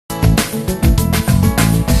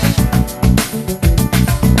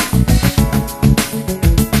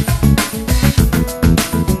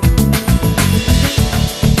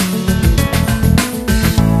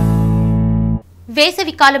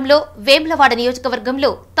వేసవి కాలంలో వేములవాడ నియోజకవర్గంలో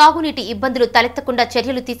తాగునీటి ఇబ్బందులు తలెత్తకుండా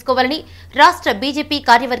చర్యలు తీసుకోవాలని రాష్ట్ర బీజేపీ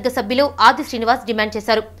కార్యవర్గ సభ్యులు ఆది శ్రీనివాస్ డిమాండ్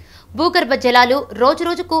చేశారు. భూగర్భ జలాలు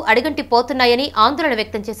రోజురోజుకు అడుగంటి పోతున్నాయని ఆందోళన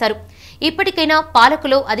వ్యక్తం చేశారు. ఇప్పటికైనా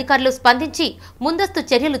పాలకులు, అధికారులు స్పందించి ముందస్తు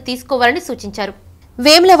చర్యలు తీసుకోవాలని సూచించారు.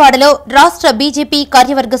 వేములవాడలో రాష్ట్ర బీజేపీ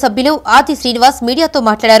కార్యవర్గ సభ్యులు ఆది శ్రీనివాస్ మీడియాతో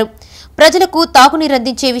మాట్లాడారు. ప్రజలకు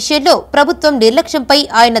తాగునీరందించే విషయంలో ప్రభుత్వం నిర్లక్ష్యంపై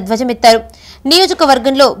ఆయన ధ్వజమెత్తారు.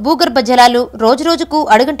 నియోజకవర్గంలో భూగర్భ జలాలు రోజురోజుకు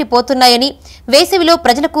అడుగంటి పోతున్నాయని, వేసవిలో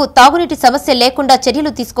ప్రజలకు తాగునీటి సమస్య లేకుండా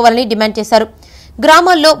చర్యలు తీసుకోవాలని డిమాండ్ చేశారు.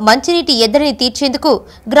 గ్రామాల్లో మంచినీటి ఎద్దడిని తీర్చేందుకు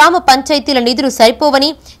గ్రామ పంచాయతీల నిధులు సరిపోవని,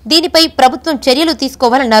 దీనిపై ప్రభుత్వం చర్యలు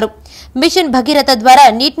తీసుకోవాలన్నారు. మిషన్ భగీరథ ద్వారా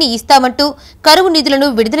నీటిని ఇస్తామంటూ కరువు నిధులను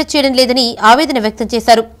విడుదల చేయడం లేదని ఆవేదన వ్యక్తం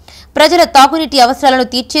చేశారు. ప్రజల తాగునీటి అవసరాలను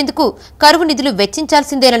తీర్చేందుకు కరువు నిధులు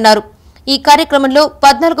వెచ్చించాల్సిందేనన్నారు. ఈ కార్యక్రమంలో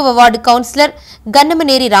 14వ ward councillor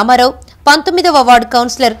గన్నమనేరి Ramarao, 19వ ward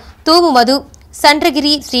councillor తూము మధు,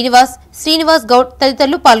 సండ్రగిరి శ్రీనివాస్ గౌడ్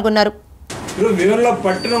తదితరులు పాల్గొన్నారు.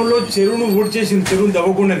 పట్టణంలో చెరువును ఊడ్చేసింది, చెరువును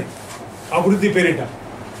దవ్వకుండానే అభివృద్ధి పేరిట.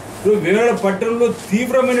 వేరేళ్ళ పట్టణంలో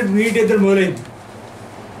తీవ్రమైన నీటి ఎద్దడి మొదలైంది.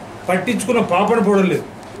 పట్టించుకున్న పాపన పోవడం లేదు.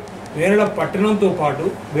 వేరేళ్ళ పట్టణంతో పాటు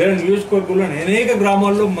వేరే నియోజకవర్గంలోని అనేక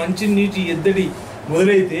గ్రామాల్లో మంచి నీటి ఎద్దడి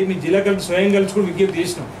మొదలైతే మీ జిల్లా కలెక్టర్ స్వయం కలిసి కూడా విజ్ఞప్తి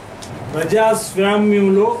చేసినాం.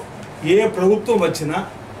 ప్రజాస్వామ్యంలో ఏ ప్రభుత్వం వచ్చినా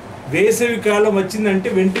వేసవి కాలం వచ్చిందంటే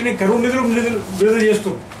వెంటనే కరువు నిధులు విడుదల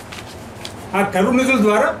చేస్తాం. ఆ కరువు నిధుల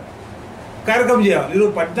ద్వారా కార్యక్రమం చేయాలి.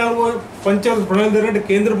 ఈరోజు 14 పంచాయతీ ప్రణాళిక జరిగినట్టు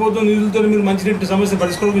కేంద్ర ప్రభుత్వం నిధులతో మీరు మంచినీటి సమస్య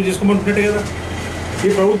పరిష్కారం చేసుకోమంటున్నట్టే కదా. ఈ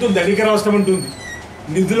ప్రభుత్వం ధనిక రాష్ట్రం అంటుంది,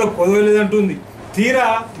 నిధుల కొదవలేదంటుంది. తీరా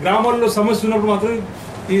గ్రామాల్లో సమస్య ఉన్నప్పుడు మాత్రం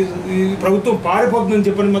ఈ ప్రభుత్వం పారిపోతుందని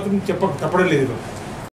చెప్పని మాత్రం తప్పడం లేదు.